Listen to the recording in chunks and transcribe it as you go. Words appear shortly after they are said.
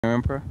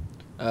Emperor?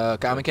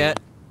 Common Cat?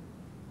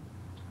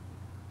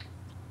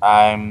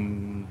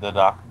 I'm the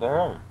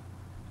doctor.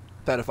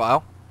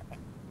 Pedophile?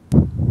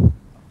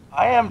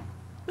 I am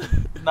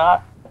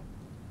not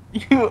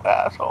you,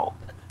 asshole.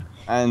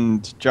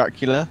 And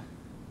Dracula?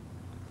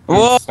 Who's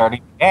Whoa!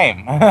 starting the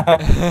game?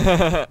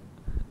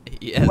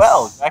 Yes.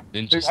 Well,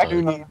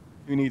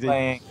 Who needs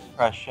playing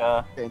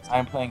Russia. it?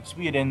 I'm playing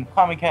Sweden.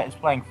 Common Cat is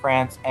playing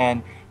France,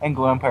 and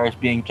Anglo Empire is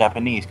being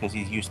Japanese because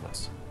he's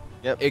useless.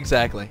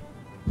 Exactly.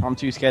 I'm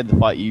too scared to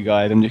fight you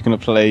guys. I'm just gonna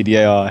play the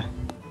AI.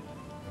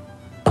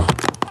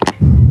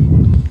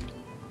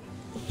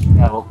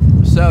 Yeah, well,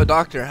 So,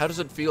 Doctor, how does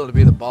it feel to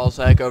be the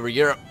ballsack over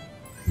Europe?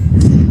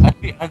 I'm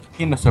the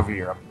penis over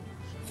Europe.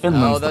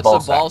 Finland's Oh, the that's ball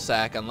the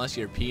ballsack, unless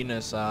your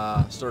penis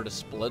sort of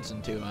splits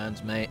in two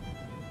ends, mate.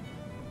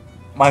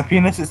 My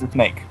penis is a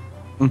snake.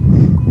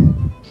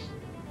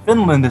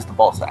 Finland is the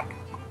ball sack.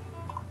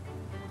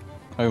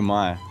 Oh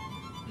my.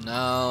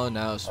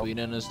 No,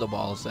 Sweden is the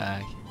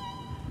ballsack.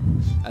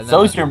 And So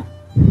then is your.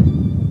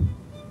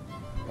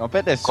 I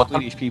bet there's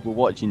Swedish people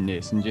watching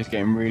this and just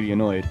getting really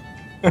annoyed.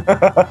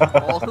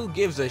 well, who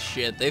gives a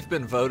shit? They've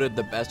been voted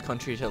the best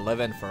country to live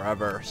in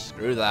forever.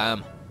 Screw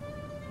them.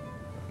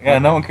 Yeah,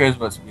 no one cares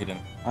about Sweden.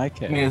 I I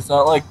care. mean, it's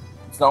not like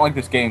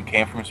this game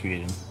came from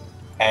Sweden.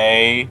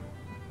 Hey.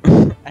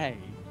 Hey.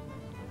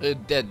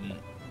 It didn't.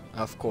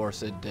 Of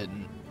course it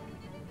didn't.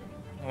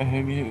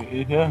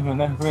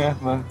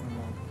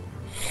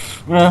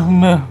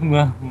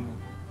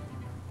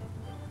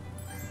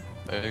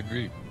 I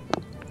agree.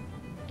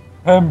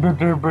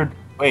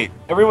 Wait,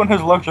 everyone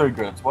has luxury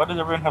goods. Why does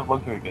everyone have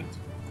luxury goods?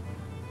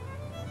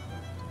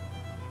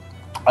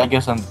 I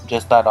guess I'm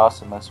just that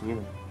awesome as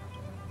Sweden.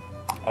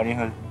 I don't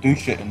even do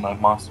shit in my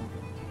monster.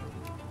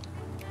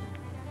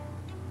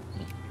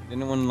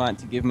 Anyone like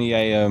to give me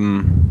a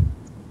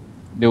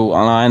little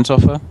alliance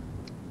offer?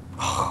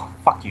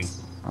 Fuck you.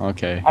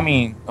 Okay. I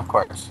mean, of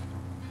course.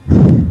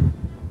 Thank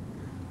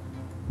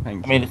I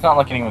you. mean, it's not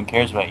like anyone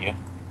cares about you.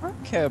 I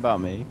don't care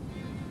about me.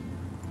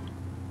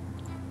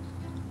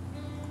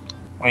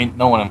 I mean,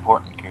 no one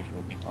important cares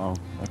about you. Oh,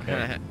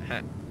 okay.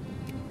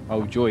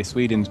 Oh joy,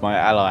 Sweden's my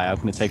ally. I'm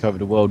gonna take over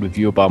the world with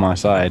you by my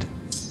side.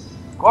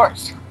 Of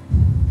course.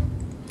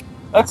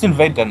 Let's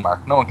invade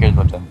Denmark. No one cares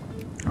about Denmark.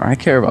 I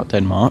care about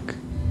Denmark.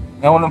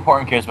 No one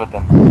important cares about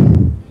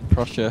Denmark.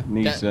 Prussia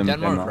needs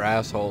Denmark are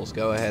assholes.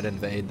 Go ahead,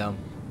 invade them.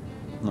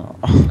 No.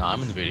 No,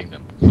 I'm invading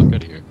them. Fuck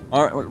out of here.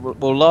 Alright,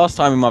 well, last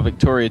time in my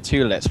Victoria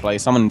 2 Let's Play,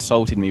 someone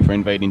insulted me for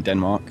invading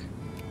Denmark.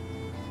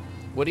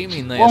 What do you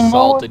mean they Well, no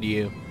assaulted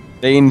you?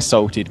 They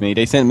insulted me.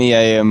 They sent me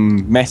a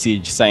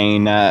message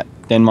saying that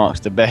Denmark's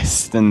the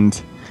best and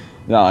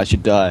that I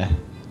should die.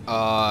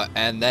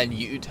 And then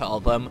you tell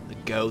them,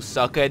 go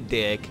suck a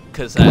dick,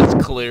 cause that's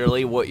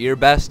clearly what you're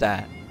best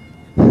at.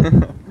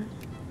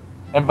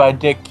 And by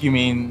dick, you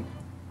mean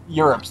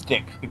Europe's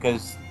dick,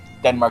 because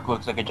Denmark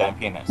looks like a giant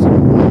penis.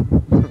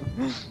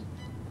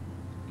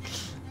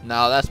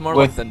 No, that's more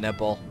With- like the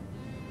nipple.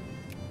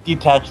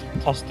 Detached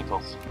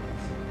testicles.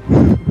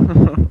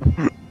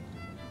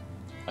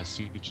 I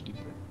see what you did.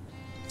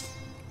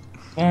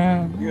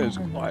 You guys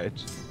are quiet.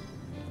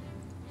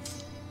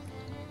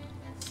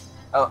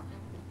 Oh,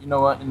 you know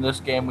what? In this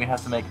game, we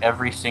have to make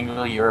every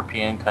single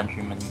European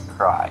countryman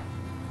cry.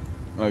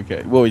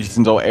 Okay, well, you just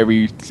insult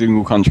every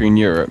single country in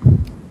Europe.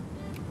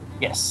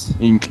 Yes.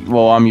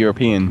 Well, I'm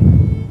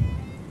European.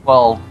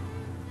 Well,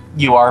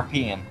 you are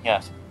peeing,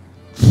 yes.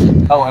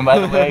 Oh, and by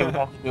the way, we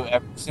have to do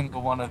every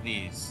single one of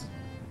these.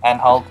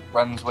 Anhalt,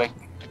 Brunswick,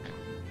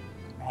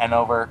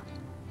 Hanover.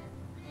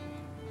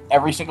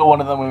 Every single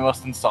one of them we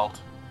must insult.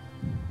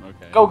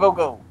 Okay. Go, go,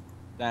 go!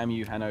 Damn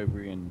you,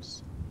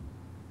 Hanoverians.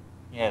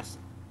 Yes.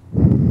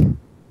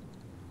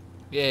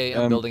 Yay,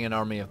 I'm building an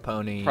army of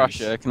ponies.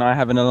 Prussia, can I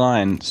have an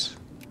alliance?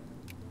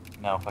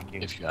 No, fuck you.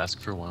 If you ask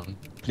for one.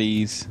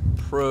 Please.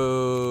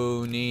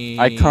 Pronies.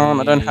 I can't,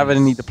 I don't have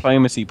any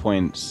diplomacy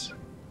points.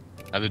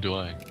 Neither do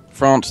I.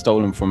 France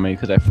stole them from me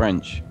because they're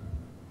French.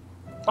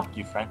 Fuck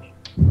you, French.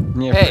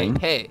 Yeah, Hey,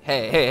 French.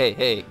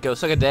 hey, go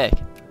suck a dick.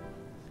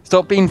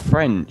 Stop being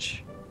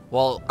French.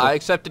 Well, I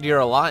accepted your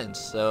alliance,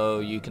 so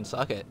you can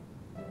suck it.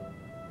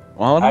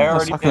 Why would I I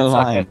already suck did an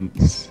suck it.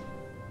 alliance?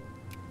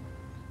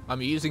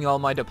 I'm using all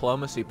my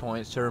diplomacy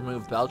points to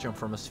remove Belgium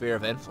from a sphere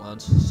of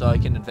influence, so I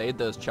can invade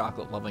those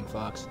chocolate-loving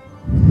fucks.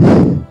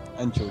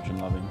 And children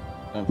loving.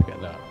 Don't forget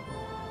that.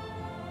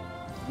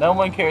 No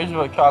one cares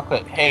about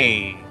chocolate.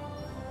 Hey.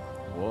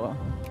 What?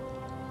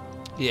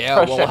 Yeah,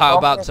 Prussia, well, how don't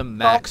about get- some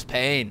Max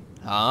Payne?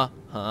 Huh?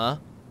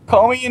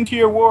 Call me into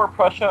your war,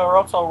 Prussia, or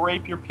else I'll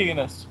rape your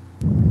penis.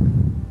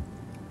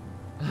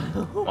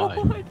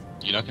 Why?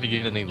 You're not gonna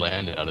get any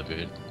land out of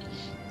it.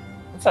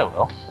 Yes, I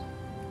will.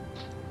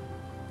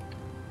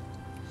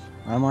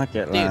 I might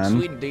get Dude, land.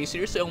 Sweden, do you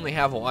seriously only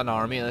have one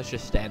army that's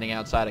just standing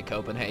outside of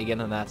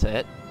Copenhagen and that's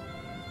it?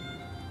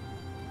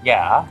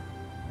 Yeah.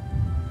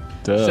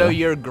 Duh. So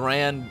your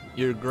grand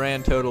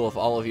total of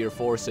all of your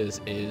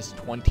forces is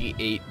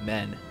 28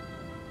 men.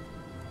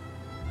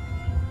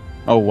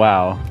 Oh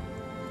wow.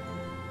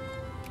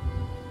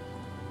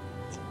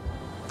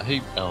 I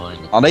hate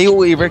allying with Are they all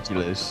Russian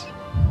irregulars?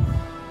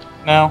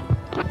 No,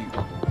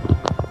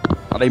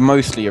 Are they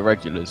mostly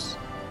irregulars?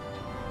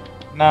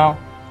 no,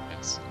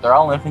 It's- they're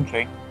all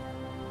infantry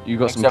You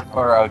got some. except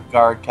for a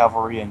guard,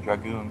 cavalry, and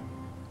dragoon.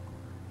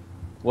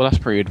 Well, that's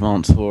pretty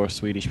advanced for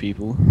Swedish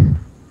people.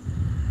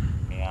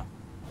 Yeah,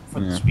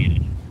 for the Yeah.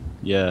 Swedish.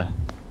 Yeah.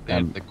 They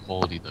had the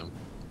quality though.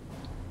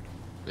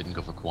 They didn't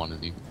go for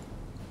quantity.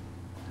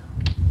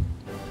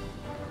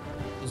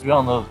 Because we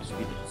all know the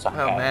Swedish suck.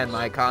 Oh ass. man,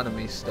 my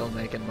economy's still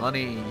making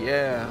money.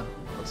 Yeah.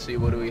 Let's see,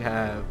 what do we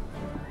have?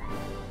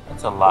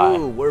 That's a lie.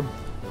 Ooh,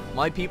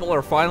 my people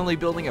are finally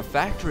building a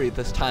factory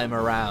this time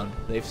around.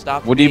 They've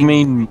stopped. What do you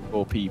being- mean,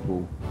 poor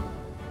people?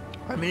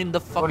 I mean, the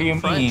What do you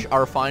fucking French mean?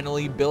 are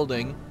finally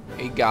building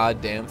a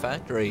goddamn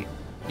factory.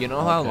 You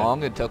know how Okay.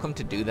 long it took them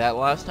to do that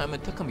last time?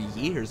 It took them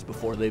years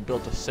before they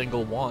built a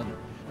single one.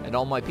 And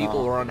all my people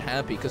Oh. are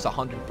unhappy because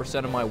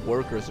 100% of my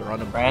workers are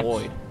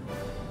unemployed.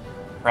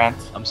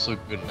 France, I'm so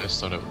good at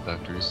startup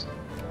factories.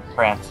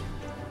 France,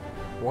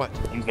 What?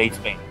 invade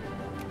Spain.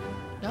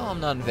 No,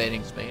 I'm not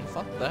invading Spain.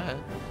 Fuck that.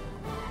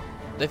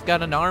 They've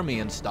got an army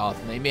and stuff.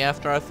 Maybe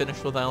after I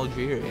finish with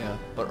Algeria.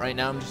 But right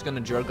now I'm just gonna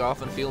jerk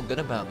off and feel good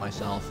about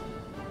myself.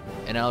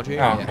 In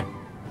Algeria. Oh,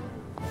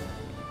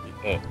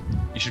 okay. Good.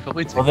 You should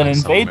probably take Well, then like,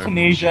 some invade American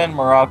Tunisia shit. and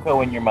Morocco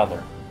and your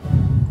mother.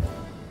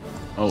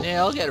 Oh,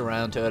 Yeah, I'll get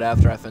around to it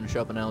after I finish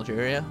up in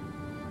Algeria.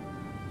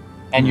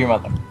 And your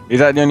mother. is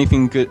that the only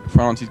thing good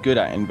France is good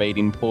at?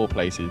 Invading poor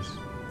places.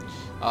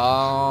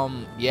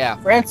 Yeah.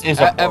 France is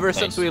a Ever poor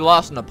since place. we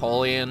lost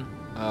Napoleon,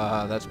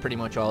 that's pretty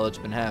much all that's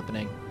been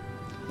happening.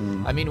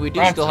 Mm. I mean, we do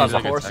France still have is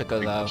like a Corsica,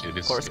 tactic, though. which it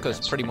is Corsica's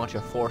against pretty France.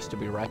 much a force to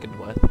be reckoned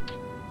with.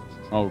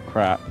 Oh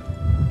crap.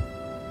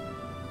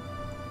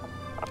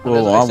 And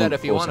as Well, I I said, want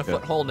if you want a Corsica.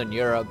 foothold in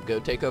Europe, go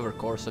take over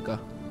Corsica.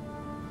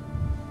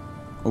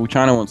 Oh,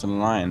 China wants an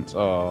alliance.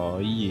 Oh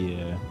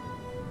yeah.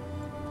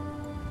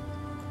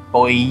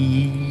 Boy.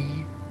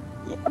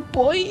 Yeah,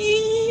 boy,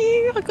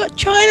 I got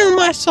China on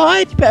my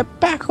side. You better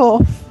back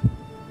off.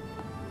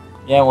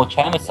 Yeah, well,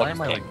 China sucks. Why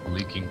am I dick. like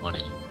leaking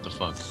money? The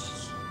fuck?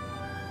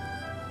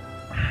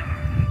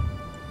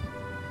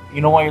 You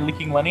know why you're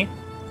leaking money?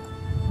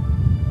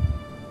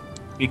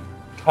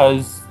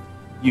 Because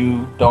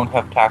you don't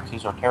have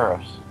taxes or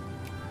tariffs.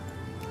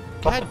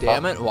 What God the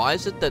damn fuck? it, why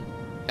is it that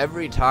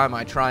every time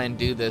I try and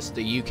do this,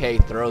 the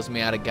UK throws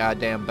me out of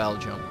goddamn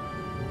Belgium?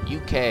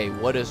 UK,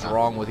 what is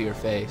wrong with your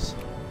face?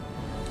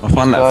 I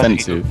find that God, you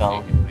offensive.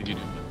 don't know. Did you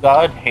do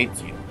God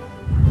hates you.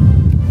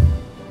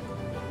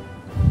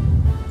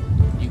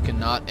 You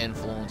cannot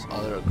influence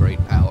other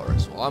great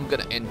powers. Well, I'm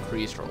gonna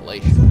increase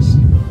relations.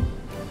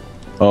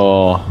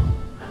 Oh,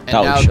 And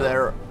that now was show.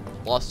 they're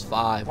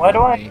 +5. Why do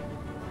with I- me.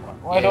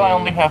 Why do I Yay.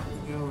 only have to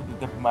do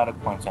the diplomatic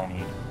points I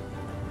need?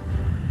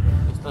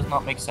 This does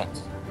not make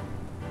sense.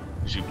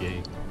 you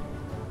gay?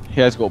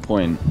 He has got a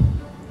point.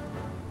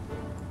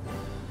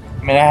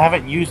 I mean, I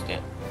haven't used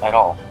it at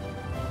all.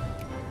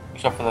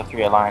 Except for the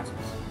 3 alliances.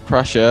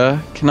 Prussia,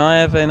 can I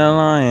have an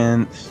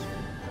alliance?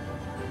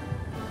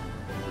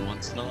 Who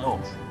wants to No. know?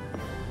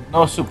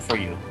 No soup for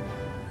you.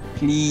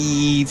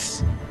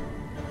 Please.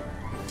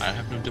 I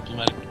have no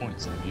diplomatic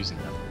points. I'm using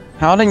them.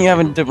 How don't you have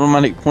a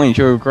diplomatic point?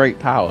 You're a great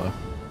power.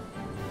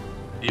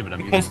 Yeah, but I'm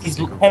Because using he's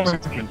single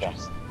hemorrhaging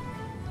countries. them.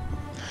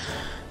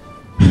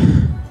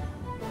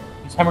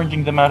 He's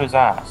hemorrhaging them out his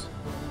ass.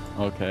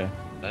 Okay.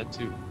 That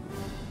too.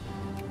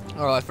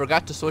 Oh, I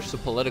forgot to switch the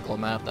political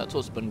map. That's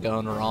what's been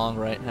going wrong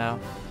right now.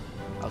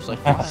 I was like,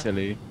 why?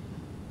 Silly.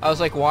 I was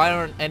like, why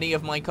aren't any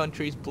of my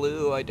countries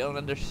blue? I don't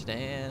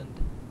understand.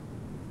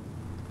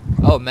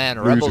 Oh man,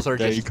 Blue's rebels a are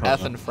gay just colour.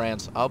 effing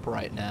France up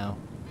right now.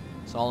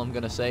 That's all I'm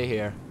gonna say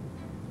here.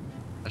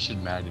 I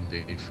should mad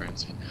invade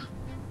France right now.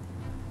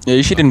 Yeah,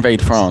 you should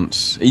invade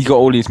France. He got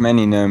all his men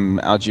in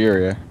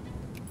Algeria.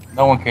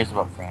 No one cares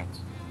about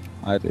France.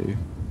 I do.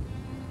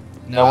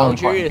 No, one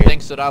Algeria important.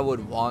 thinks that I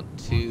would want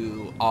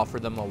to offer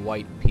them a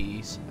white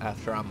peace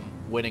after I'm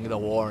winning the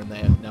war and they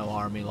have no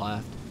army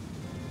left.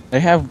 They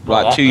have Well,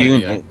 like that's 2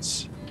 good, yeah.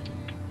 units.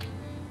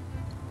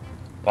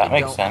 That They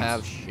makes don't sense.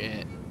 have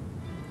shit.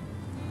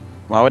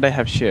 Why would they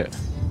have shit?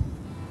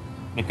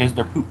 Because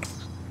they're poop.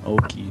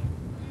 Okay.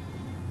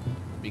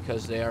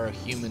 Because they are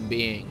human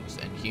beings,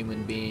 and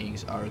human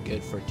beings are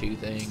good for 2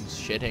 things,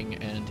 shitting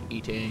and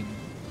eating.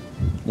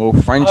 Well,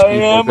 French I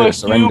people are am good a at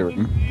surrendering.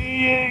 human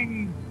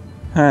being.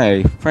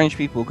 Hey, French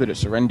people are good at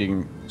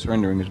surrendering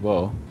as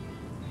well.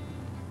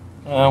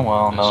 Oh,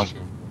 well, no. That's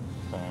true.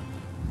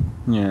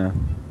 Yeah.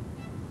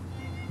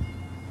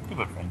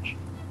 Stupid French.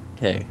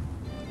 Okay.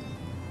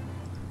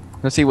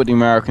 Let's see what the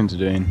Americans are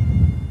doing.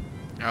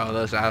 Oh,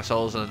 those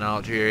assholes in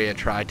Algeria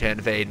tried to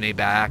invade me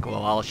back.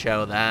 Well, I'll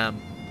show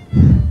them.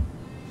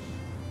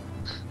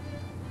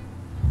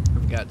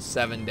 I've got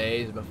 7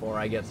 days before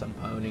I get some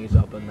ponies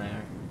up in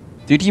there.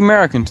 Do the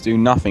Americans do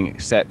nothing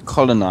except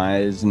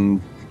colonize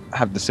and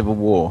have the Civil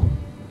War?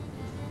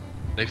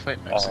 They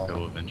fight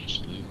Mexico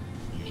eventually.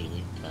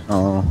 Usually. Kind of.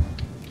 Oh.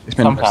 They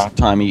spend the rest of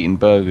the time eating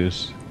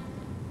burgers.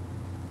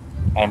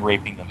 And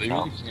raping They really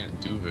themselves.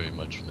 can't do very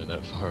much when they're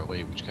that far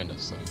away, which kind of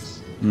sucks.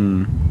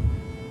 Hmm.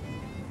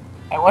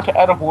 I want to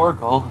out of war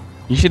gold.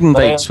 You should But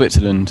invade I-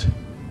 Switzerland.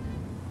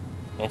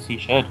 Yes, he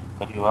should,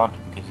 but he won't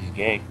because he's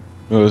gay.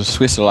 Well,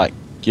 Swiss are like,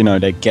 you know,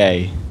 they're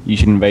gay. You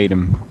should invade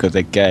them because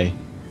they're gay.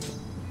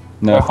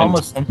 No They're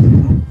offense.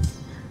 homocentric.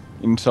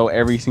 Insult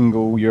every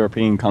single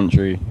European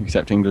country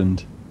except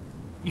England.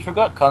 You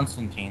forgot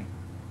Constantine.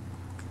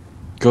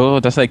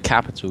 God, that's their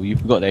capital. You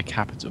forgot their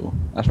capital.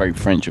 That's very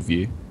French of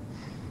you.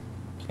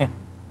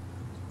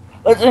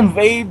 Let's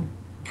invade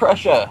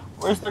Prussia.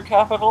 Where's their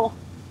capital?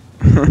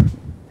 I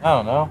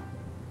don't know.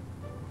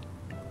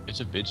 It's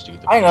a bitch to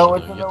get the I know,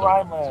 Prussia, it's though. in You the have to,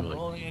 Rhineland. like,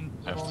 Only in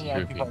have only the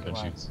European occupied land.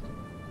 countries.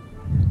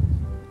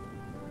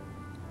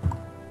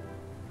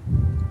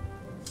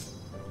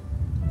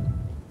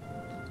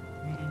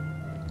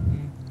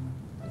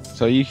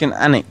 So you can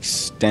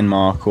annex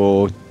Denmark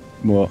or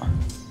what?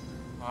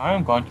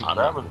 I'm going to I'm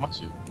grab not as going much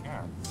to. as I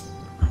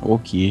can.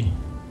 Okay.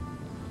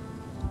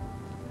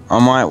 I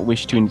might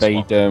wish to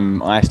invade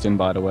Iceland,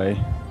 by the way.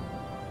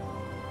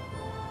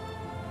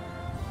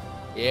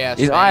 Yeah,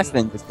 Is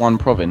Iceland just one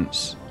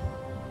province?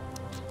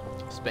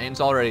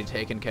 Spain's already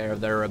taken care of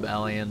their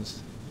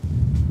rebellions.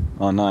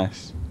 Oh,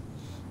 nice.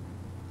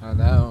 I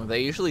know.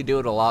 They usually do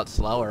it a lot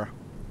slower.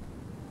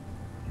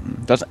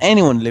 Does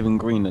anyone live in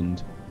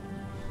Greenland?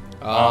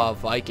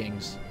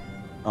 Vikings.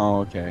 Oh,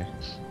 okay.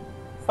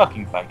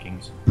 Fucking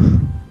Vikings.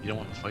 You don't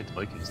want to fight the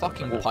Vikings. though,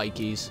 Fucking right?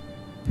 pikeys.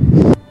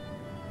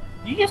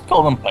 You just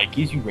call them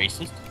Pikeys, you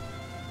racist.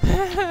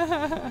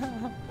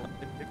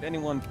 If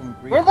anyone from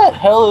Where Greenland... the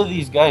hell are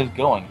these guys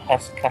going?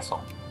 Hesse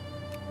Kessel.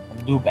 And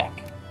Lubeck.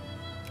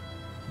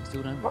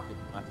 Still don't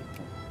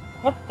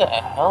What the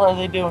hell are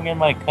they doing in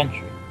my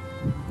country?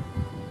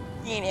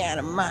 Get out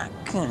of my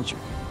country.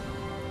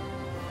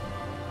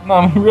 No,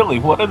 I mean, really,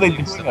 what are they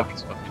These doing up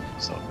fucking here?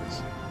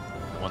 suckers.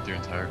 I want their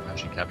entire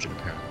country captured,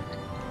 apparently.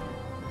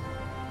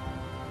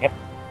 Yep.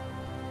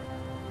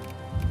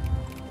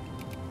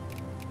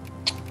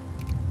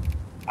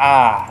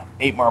 Ah,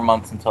 8 more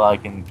months until I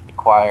can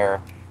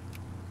acquire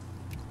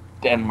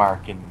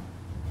Denmark and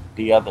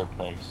the other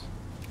place.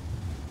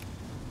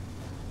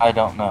 I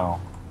don't know.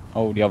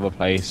 Oh, the other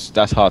place.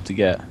 That's hard to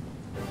get.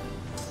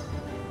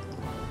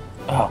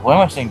 Oh, why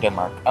am I saying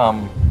Denmark?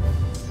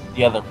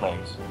 The other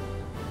place.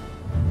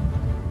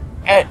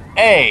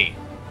 Hey!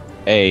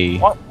 Hey.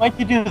 Why'd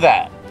you do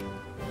that?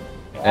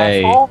 You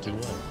Hey. asshole? Do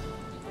what?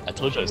 I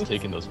told you I was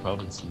taking those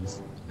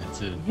provinces.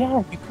 That's it.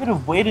 Yeah, you could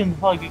have waited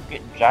until I could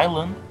get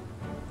Jylland.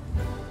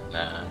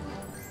 Nah.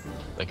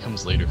 That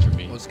comes later for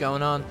me. What's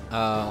going on?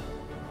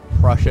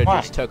 Prussia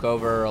What? just took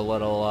over a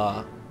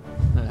little,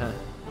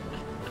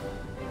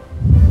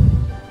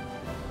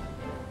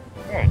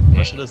 You're a dick.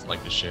 Russia doesn't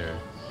like to share.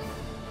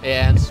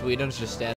 Yeah, and Sweden's just standing